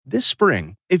This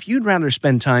spring, if you'd rather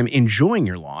spend time enjoying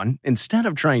your lawn instead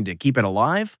of trying to keep it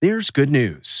alive, there's good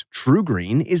news.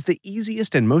 TruGreen is the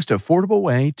easiest and most affordable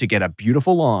way to get a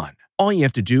beautiful lawn. All you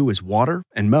have to do is water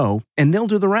and mow, and they'll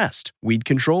do the rest. Weed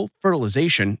control,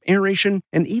 fertilization, aeration,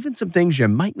 and even some things you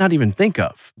might not even think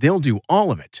of. They'll do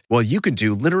all of it, while you can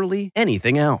do literally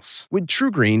anything else. With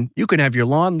TruGreen, you can have your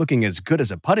lawn looking as good as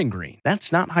a putting green.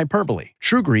 That's not hyperbole.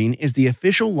 TruGreen is the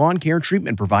official lawn care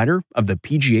treatment provider of the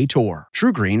PGA Tour.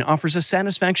 TruGreen offers a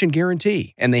satisfaction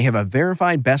guarantee, and they have a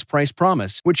verified best price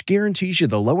promise, which guarantees you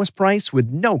the lowest price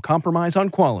with no compromise on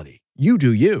quality. You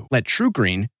do you. Let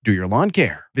TruGreen do your lawn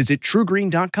care. Visit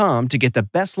TruGreen.com to get the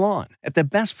best lawn at the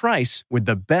best price with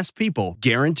the best people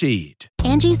guaranteed.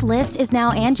 Angie's List is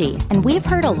now Angie, and we've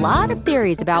heard a lot of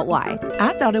theories about why.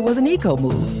 I thought it was an eco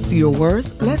move. Fewer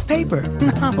words, less paper.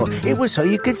 No, it was so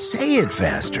you could say it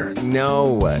faster.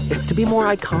 No, it's to be more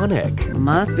iconic.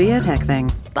 Must be a tech thing.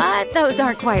 But those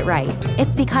aren't quite right.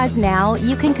 It's because now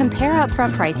you can compare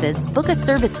upfront prices, book a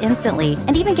service instantly,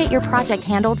 and even get your project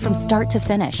handled from start to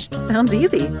finish. Sounds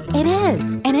easy. It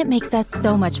is, and it makes us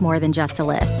so much more than just a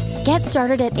list. Get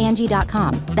started at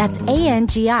Angie.com. That's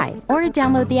ANGI, or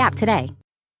download the app today.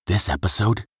 This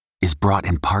episode is brought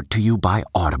in part to you by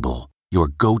Audible, your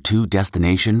go-to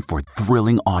destination for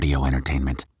thrilling audio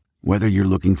entertainment. Whether you're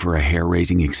looking for a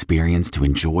hair-raising experience to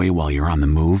enjoy while you're on the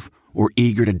move, or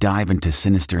eager to dive into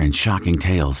sinister and shocking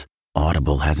tales,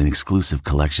 Audible has an exclusive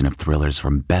collection of thrillers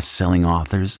from best-selling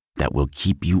authors that will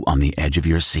keep you on the edge of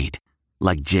your seat.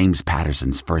 Like James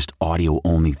Patterson's first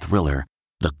audio-only thriller,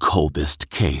 The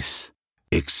Coldest Case.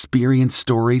 Experience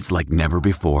stories like never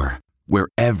before, where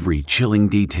every chilling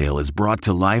detail is brought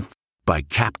to life by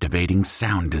captivating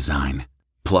sound design.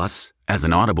 Plus, as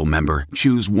an Audible member,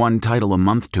 choose one title a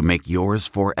month to make yours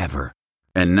forever.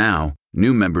 And now,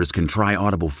 new members can try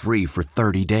Audible free for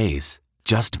 30 days.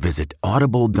 Just visit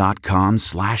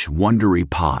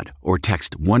audible.com/WonderyPod or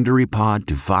text WonderyPod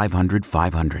to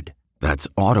 500-500. That's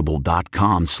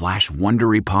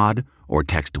audible.com/WonderyPod or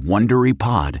text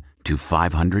WonderyPod to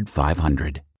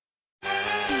 500-500.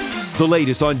 The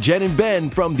latest on Jen and Ben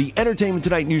from the Entertainment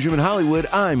Tonight newsroom in Hollywood.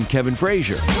 I'm Kevin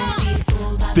Frazier.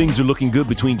 Things are looking good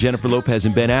between Jennifer Lopez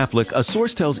and Ben Affleck. A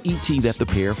source tells ET that the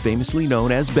pair, famously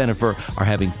known as Bennifer, are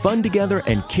having fun together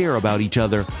and care about each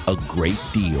other a great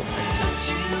deal.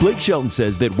 Blake Shelton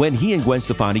says that when he and Gwen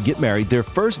Stefani get married, their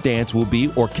first dance will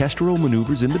be Orchestral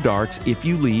Maneuvers in the Darks, If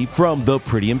You Leave, from the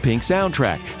Pretty in Pink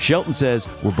soundtrack. Shelton says,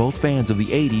 we're both fans of the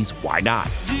 80s, why not?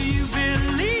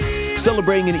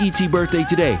 Celebrating an ET birthday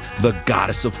today, the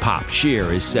goddess of pop, Cher,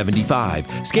 is 75.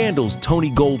 Scandal's Tony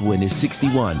Goldwyn is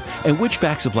 61. And which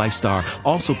Facts of Life star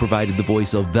also provided the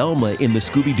voice of Velma in the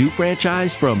Scooby-Doo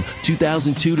franchise from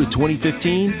 2002 to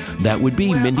 2015? That would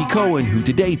be Mindy Cohen, who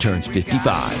today turns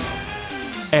 55.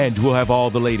 And we'll have all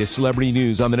the latest celebrity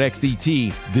news on the next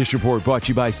ET. This report brought to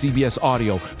you by CBS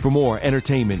Audio. For more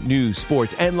entertainment, news,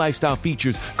 sports, and lifestyle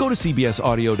features, go to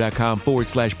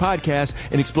cbsaudio.com/podcast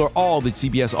and explore all that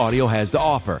CBS Audio has to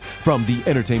offer. From the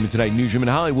Entertainment Tonight newsroom in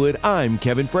Hollywood, I'm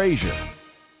Kevin Frazier.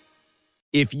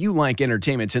 If you like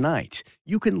Entertainment Tonight,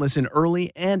 you can listen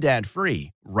early and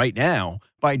ad-free right now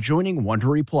by joining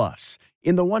Wondery Plus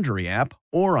in the Wondery app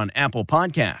or on Apple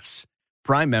Podcasts.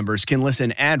 Prime members can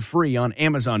listen ad-free on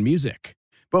Amazon Music.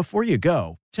 Before you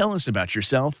go, tell us about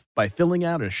yourself by filling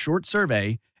out a short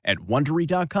survey at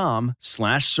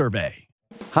Wondery.com/survey.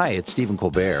 Hi, it's Stephen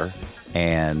Colbert,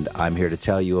 and I'm here to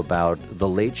tell you about The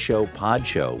Late Show Pod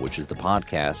Show, which is the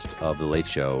podcast of The Late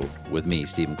Show with me,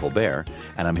 Stephen Colbert,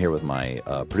 and I'm here with my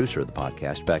producer of the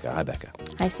podcast, Becca. Hi, Becca.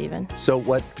 Hi, Stephen. So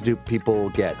what do people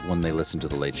get when they listen to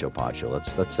The Late Show Pod Show?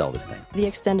 Let's sell this thing. The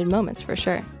extended moments, for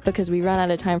sure, because we run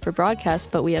out of time for broadcast,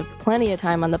 but we have plenty of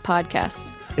time on the podcast.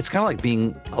 It's kind of like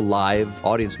being a live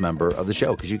audience member of the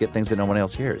show because you get things that no one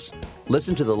else hears.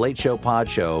 Listen to The Late Show Pod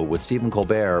Show with Stephen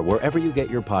Colbert wherever you get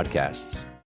your podcasts.